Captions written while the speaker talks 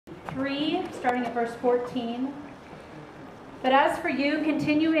3, starting at verse 14. But as for you,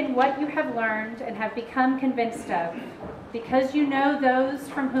 continue in what you have learned and have become convinced of, because you know those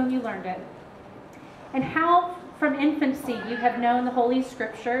from whom you learned it, and how from infancy you have known the Holy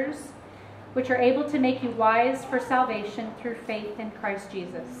Scriptures, which are able to make you wise for salvation through faith in Christ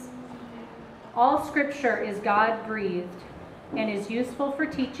Jesus. All Scripture is God-breathed and is useful for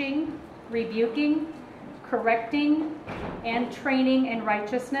teaching, rebuking, correcting, and training in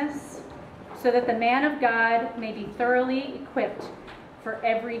righteousness, so that the man of God may be thoroughly equipped for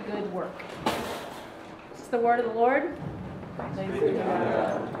every good work. This is the word of the Lord. Thanks be to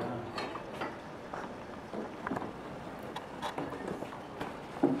God.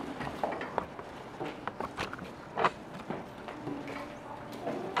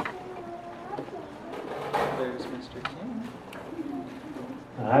 There's Mr. King.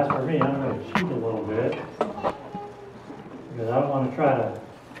 As for me, I'm going to cheat a little bit, because I don't want to try to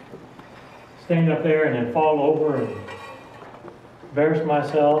stand up there and then fall over and embarrass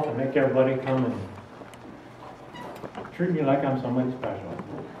myself and make everybody come and treat me like I'm somebody special.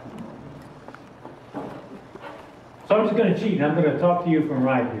 So I'm just going to cheat, and I'm going to talk to you from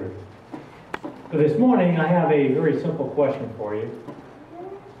right here. But this morning, I have a very simple question for you.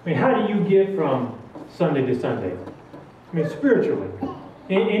 I mean, how do you get from Sunday to Sunday? I mean, spiritually,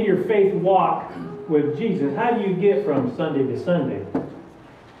 in your faith walk with Jesus, how do you get from Sunday to Sunday?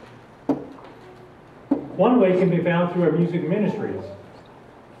 One way can be found through our music ministries,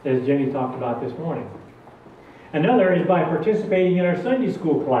 as Jenny talked about this morning. Another is by participating in our Sunday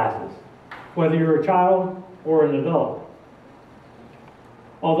school classes, whether you're a child or an adult.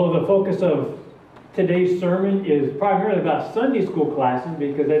 Although the focus of today's sermon is primarily about Sunday school classes,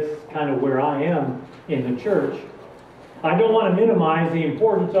 because that's kind of where I am in the church, I don't want to minimize the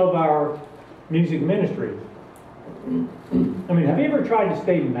importance of our music ministry. I mean, have you ever tried to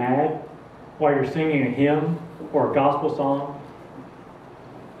stay mad while you're singing a hymn or a gospel song?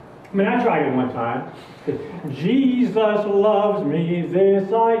 I mean, I tried it one time. Jesus loves me,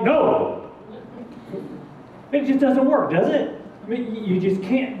 this I know. It just doesn't work, does it? I mean, you just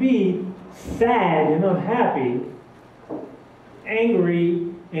can't be sad and unhappy,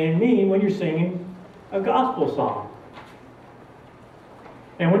 angry and mean when you're singing a gospel song.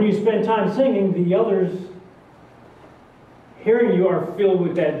 And when you spend time singing, the others hearing you are filled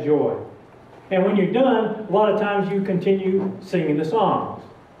with that joy. And when you're done, a lot of times you continue singing the songs.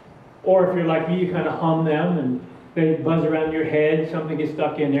 Or if you're like me, you kind of hum them and they buzz around your head, something gets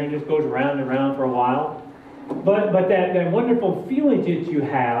stuck in there and just goes round and round for a while. But that wonderful feeling that you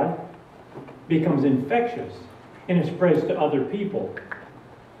have becomes infectious and it spreads to other people.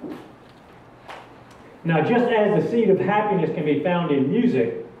 Now, just as the seed of happiness can be found in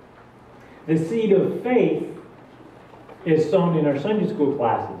music, the seed of faith is sown in our Sunday school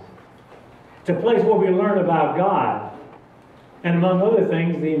classes. It's a place where we learn about God, and among other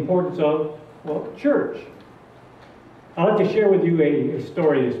things, the importance of, well, church. I'd like to share with you a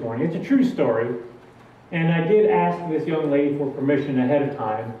story this morning. It's a true story, and I did ask this young lady for permission ahead of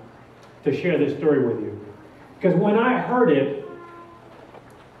time to share this story with you. Because when I heard it,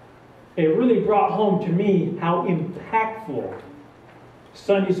 it really brought home to me how impactful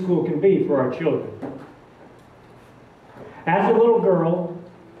Sunday school can be for our children. As a little girl,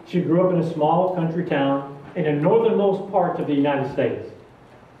 she grew up in a small country town in the northernmost parts of the United States.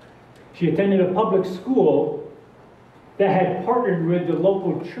 She attended a public school that had partnered with the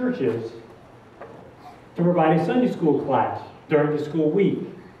local churches to provide a Sunday school class during the school week.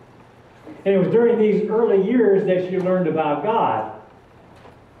 And it was during these early years that she learned about God.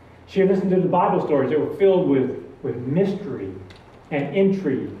 She listened to the Bible stories that were filled with mystery and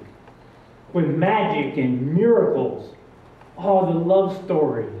intrigue, with magic and miracles, all the love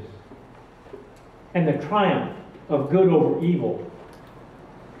stories, and the triumph of good over evil.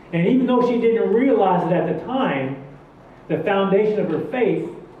 And even though she didn't realize it at the time, the foundation of her faith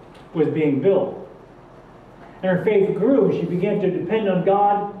was being built. And her faith grew, and she began to depend on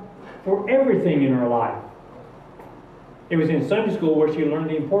God for everything in her life. It was in Sunday school where she learned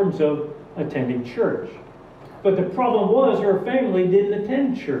the importance of attending church. But the problem was her family didn't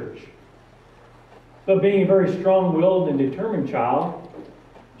attend church. But being a very strong-willed and determined child,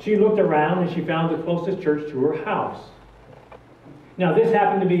 she looked around and she found the closest church to her house. Now, this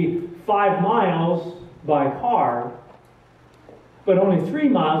happened to be 5 miles by car, but only 3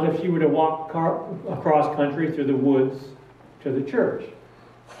 miles if she were to walk across country through the woods to the church.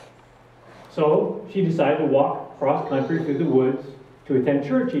 So she decided to walk cross country through the woods to attend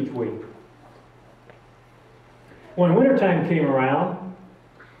church each week. When wintertime came around,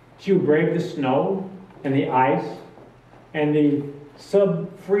 she would brave the snow and the ice and the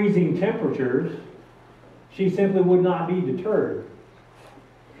sub-freezing temperatures, she simply would not be deterred.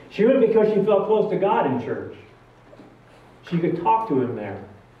 She went because she felt close to God in church. She could talk to Him there.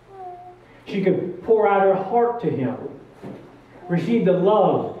 She could pour out her heart to Him, receive the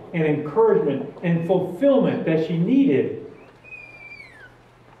love and encouragement and fulfillment that she needed.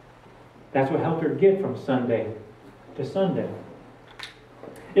 That's what helped her get from Sunday to Sunday.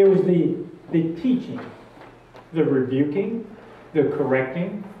 It was the teaching, the rebuking, the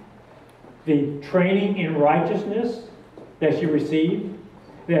correcting, the training in righteousness that she received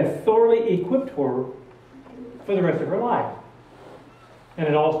that thoroughly equipped her for the rest of her life. And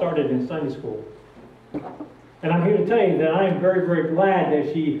it all started in Sunday school. And I'm here to tell you that I am very, very glad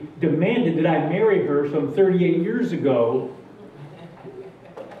that she demanded that I marry her some 38 years ago,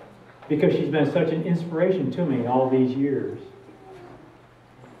 because she's been such an inspiration to me all these years.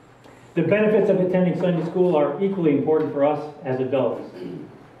 The benefits of attending Sunday school are equally important for us as adults.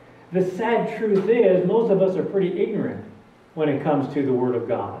 The sad truth is, most of us are pretty ignorant when it comes to the Word of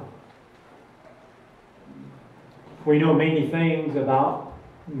God. We know many things about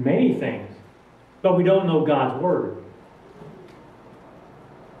many things, but we don't know God's Word.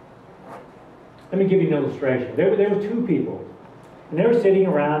 Let me give you an illustration. There were two people, and they were sitting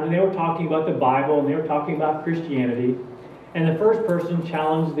around, and they were talking about the Bible, and they were talking about Christianity, and the first person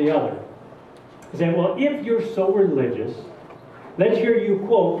challenged the other. He said, well, if you're so religious, let's hear you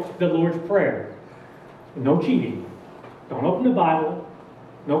quote the Lord's Prayer. No cheating. Don't open the Bible.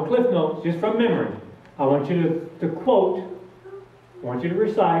 No cliff notes, just from memory. I want you to quote, I want you to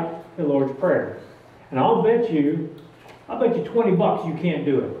recite the Lord's Prayer. And I'll bet you $20 you can't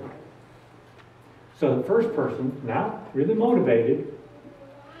do it. So the first person, now really motivated,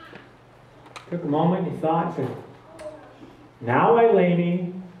 took a moment, he thought, and said, now I lay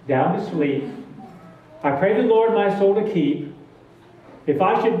me down to sleep. I pray the Lord my soul to keep. If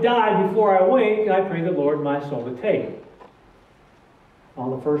I should die before I wake, I pray the Lord my soul to take.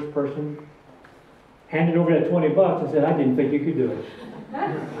 Well, the first person handed over that $20 and said, I didn't think you could do it.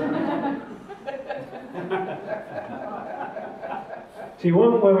 See,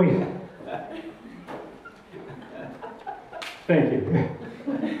 when we... Thank you.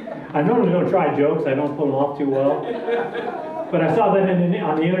 I normally don't try jokes. I don't pull them off too well. But I saw that on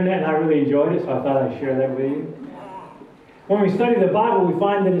the internet and I really enjoyed it, so I thought I'd share that with you. When we study the Bible, we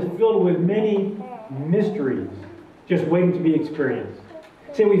find that it's filled with many mysteries just waiting to be experienced.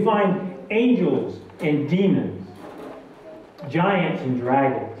 See, we find angels and demons, giants and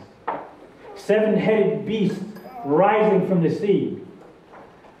dragons, seven-headed beasts rising from the sea,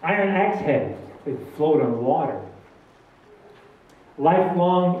 iron axe heads that float on water.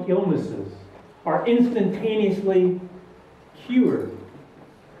 Lifelong illnesses are instantaneously cured.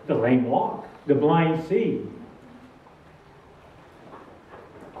 The lame walk, the blind see,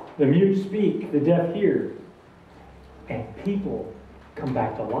 the mute speak, the deaf hear, and people come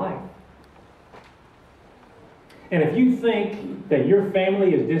back to life. And if you think that your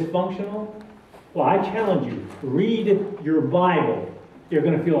family is dysfunctional, well, I challenge you, read your Bible. You're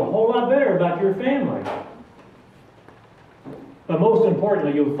going to feel a whole lot better about your family. But most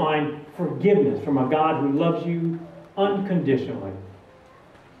importantly, you'll find forgiveness from a God who loves you unconditionally,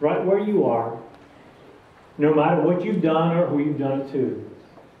 right where you are, no matter what you've done or who you've done it to.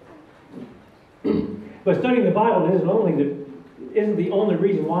 But studying the Bible isn't the only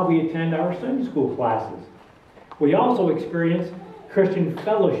reason why we attend our Sunday school classes. We also experience Christian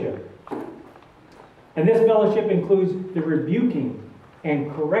fellowship. And this fellowship includes the rebuking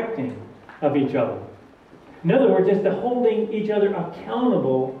and correcting of each other. In other words, it's the holding each other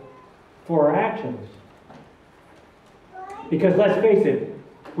accountable for our actions. Because let's face it,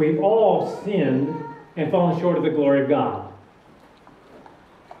 we've all sinned and fallen short of the glory of God.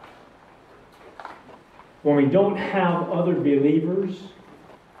 When we don't have other believers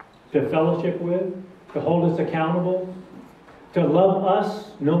to fellowship with, to hold us accountable, to love us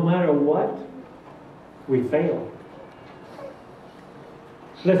no matter what, we fail.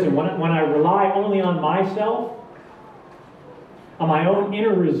 Listen, when I rely only on myself, on my own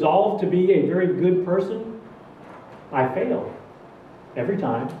inner resolve to be a very good person, I fail. Every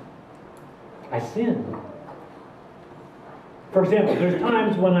time. I sin. For example, there's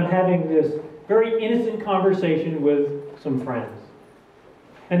times when I'm having this very innocent conversation with some friends.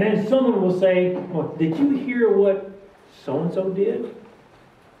 And then someone will say, well, did you hear what so-and-so did?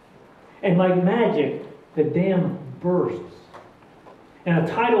 And like magic, the dam bursts. And a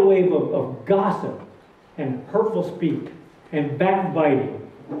tidal wave of gossip and hurtful speech and backbiting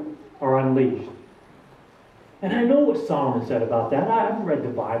are unleashed. And I know what Solomon said about that. I've read the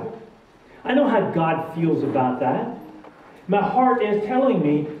Bible. I know how God feels about that. My heart is telling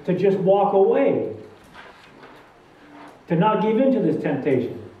me to just walk away, to not give in to this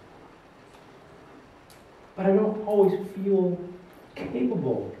temptation. But I don't always feel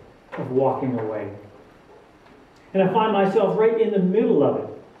capable of walking away. And I find myself right in the middle of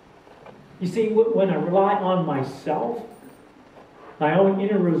it. You see, when I rely on myself, my own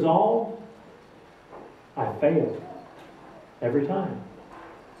inner resolve, I fail every time.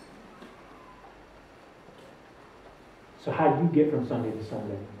 So how do you get from Sunday to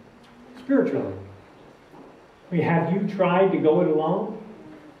Sunday? Spiritually. I mean, have you tried to go it alone?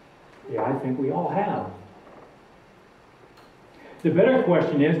 Yeah, I think we all have. The better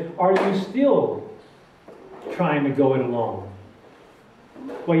question is, are you still trying to go it alone?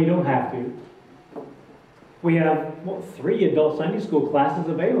 Well, you don't have to. We have 3 adult Sunday school classes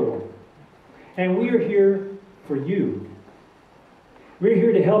available. And we are here for you. We're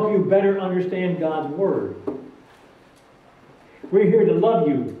here to help you better understand God's Word. We're here to love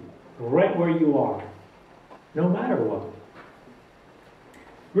you right where you are, no matter what.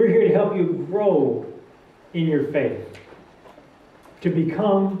 We're here to help you grow in your faith, to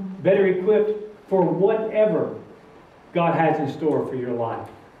become better equipped for whatever God has in store for your life.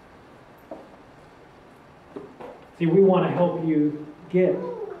 See, we want to help you get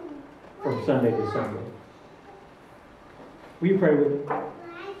from Sunday to Sunday. Will you pray with me?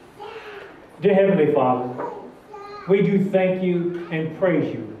 Dear Heavenly Father, we do thank you and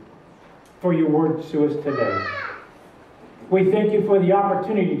praise you for your words to us today. We thank you for the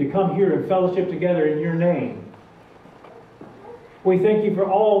opportunity to come here and fellowship together in your name. We thank you for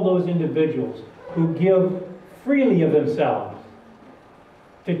all those individuals who give freely of themselves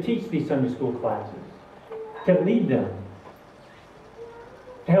to teach these Sunday school classes, to lead them,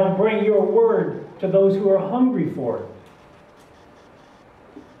 to help bring your word to those who are hungry for it.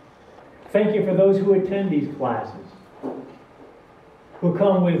 Thank you for those who attend these classes, who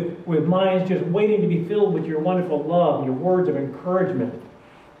come with minds just waiting to be filled with your wonderful love and your words of encouragement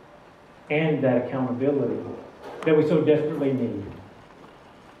and that accountability that we so desperately need.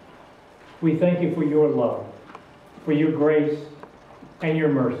 We thank you for your love, for your grace, and your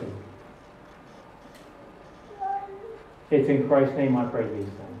mercy. It's in Christ's name I pray these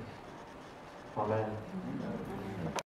things. Amen.